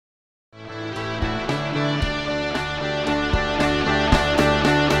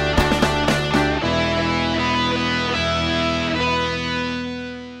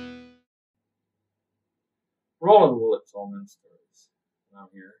Coleman stories. And I'm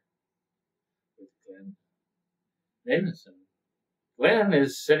here with Glen Nevis. Glen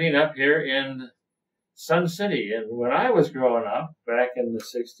is sitting up here in Sun City. And when I was growing up, back in the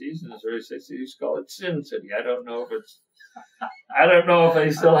 60s, in the early 60s, you used to call it Sin City. I don't know if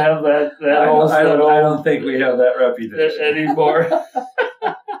they still have that I don't think we have that reputation anymore.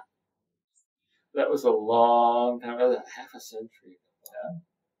 That was a long time, half a century. Yeah.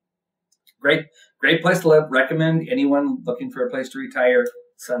 Great place to live. Recommend anyone looking for a place to retire.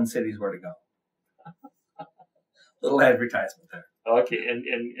 Sun City's where to go. Little advertisement there. Okay,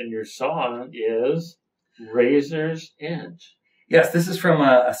 and your song is Razor's Edge. Yes, this is from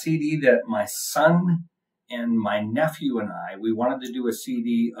a CD that my son and my nephew and we wanted to do a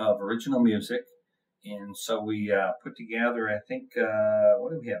CD of original music. And so we put together, I think,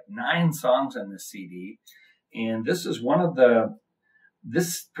 what do we have? 9 songs on this CD. And this is one of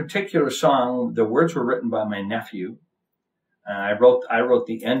this particular song, the words were written by my nephew. I wrote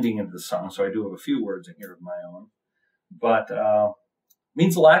the ending of the song, so I do have a few words in here of my own. But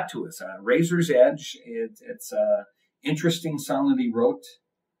means a lot to us. Razor's Edge, it's an interesting song that he wrote.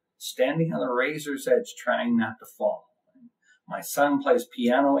 Standing on the razor's edge, trying not to fall. My son plays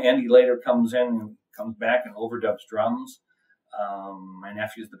piano. Angie later comes back and overdubs drums. My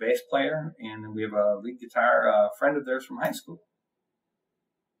nephew's the bass player, and we have a lead guitar friend of theirs from high school.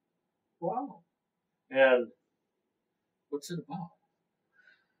 Wow. And what's it about?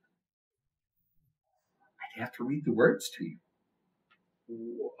 I'd have to read the words to you.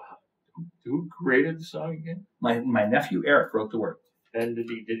 Who created the song again? My nephew Eric wrote the words. And did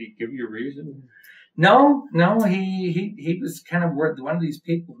he give you a reason? No. He was kind of one of these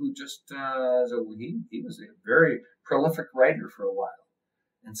people who just he was a very prolific writer for a while,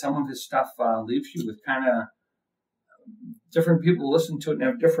 and some of his stuff leaves you with kind of different people listen to it and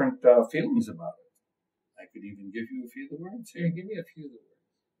have different feelings about it. I could even give you a few of the words. Here, give me a few of the words.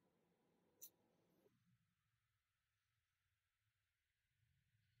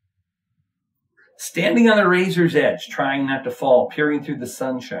 Standing on the razor's edge, trying not to fall, peering through the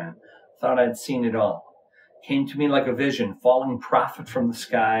sunshine, thought I'd seen it all. Came to me like a vision, falling prophet from the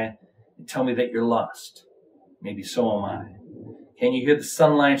sky, and tell me that you're lost. Maybe so am I. Can you hear the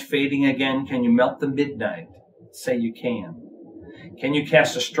sunlight fading again? Can you melt the midnight? Say you can. Can you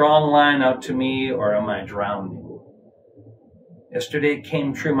cast a strong line out to me, or am I drowning? Yesterday it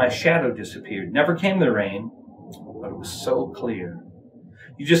came true, my shadow disappeared. Never came the rain, but it was so clear.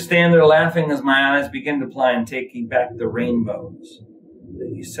 You just stand there laughing as my eyes begin to ply and taking back the rainbows that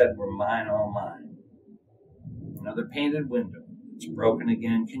you said were mine, all mine. Another painted window. It's broken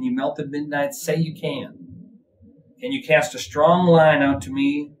again. Can you melt the midnight? Say you can. Can you cast a strong line out to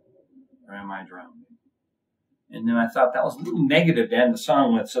me, or am I drowning? And then I thought that was a little negative to end the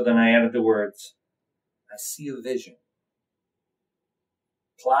song with, so then I added the words, I see a vision.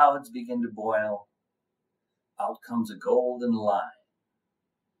 Clouds begin to boil. Out comes a golden line,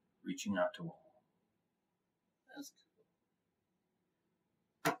 reaching out to all. That's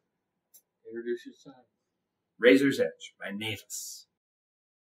cool. Introduce your song. Razor's Edge by Nevis.